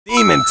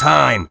demon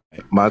time.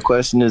 My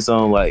question is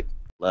on like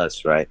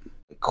lust, right?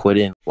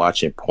 Quitting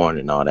watching porn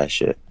and all that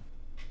shit.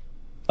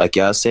 Like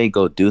y'all say,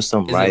 go do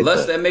something right. Is it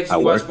lust that makes you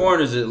watch porn,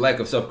 or is it lack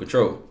of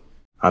self-control?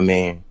 I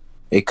mean,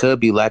 it could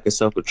be lack of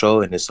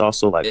self-control, and it's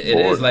also like it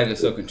is lack of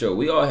self-control.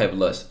 We all have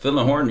lust.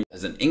 Feeling horny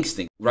is an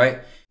instinct, right?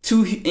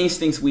 Two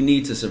instincts we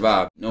need to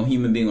survive. No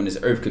human being on this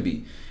earth could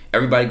be.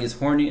 Everybody gets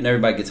horny and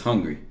everybody gets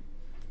hungry.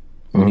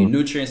 We need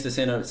nutrients to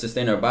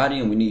sustain our body,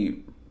 and we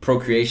need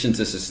procreation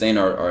to sustain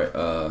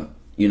our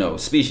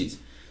species.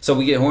 So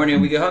we get horny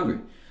and we get hungry.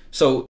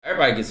 So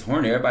everybody gets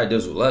horny. Everybody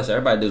deals with lust.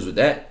 Everybody deals with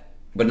that.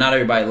 But not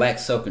everybody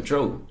lacks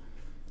self-control.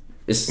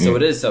 So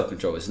it is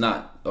self-control. It's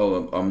not,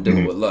 oh, I'm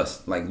dealing with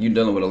lust. Like, you're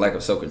dealing with a lack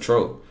of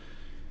self-control.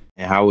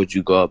 And how would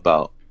you go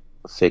about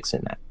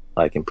fixing that?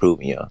 Like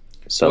improving your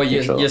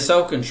self-control? Well, your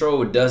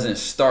self-control doesn't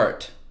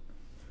start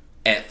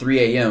at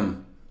 3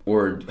 a.m.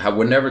 or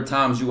whenever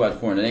times you watch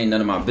porn. It ain't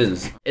none of my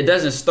business. It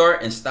doesn't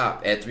start and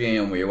stop at 3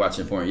 a.m. when you're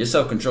watching porn. Your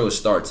self-control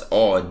starts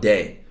all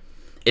day.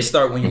 It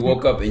started when you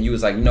woke up and you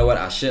was like, you know what,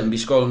 I shouldn't be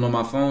scrolling on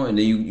my phone, and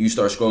then you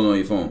start scrolling on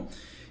your phone.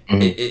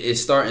 It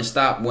start and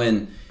stop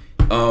when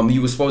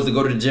you were supposed to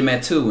go to the gym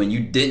at 2 and you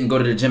didn't go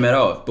to the gym at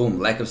all. Boom,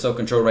 lack of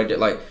self-control right there.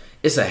 Like,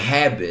 it's a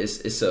habit.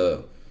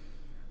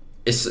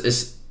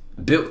 It's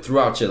built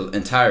throughout your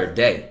entire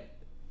day,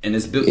 and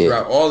it's built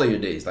throughout all of your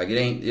days. Like, it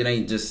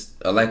ain't just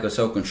a lack of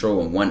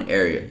self-control in one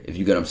area, if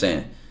you get what I'm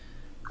saying.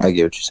 I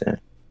get what you're saying.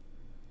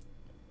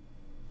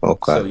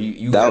 Okay. So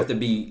you have to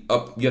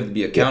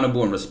be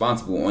accountable and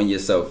responsible on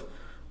yourself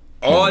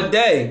all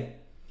day.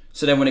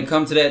 So then when it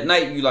comes to that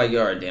night, you like, all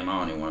right, damn, I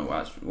don't even want to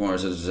watch porn.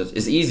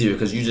 It's easier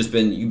because you've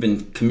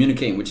been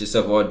communicating with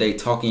yourself all day,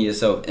 talking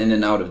yourself in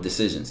and out of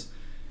decisions.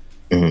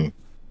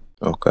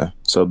 Okay.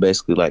 So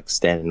basically like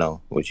standing on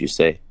what you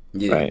say.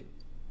 Yeah. Right.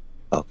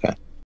 Okay.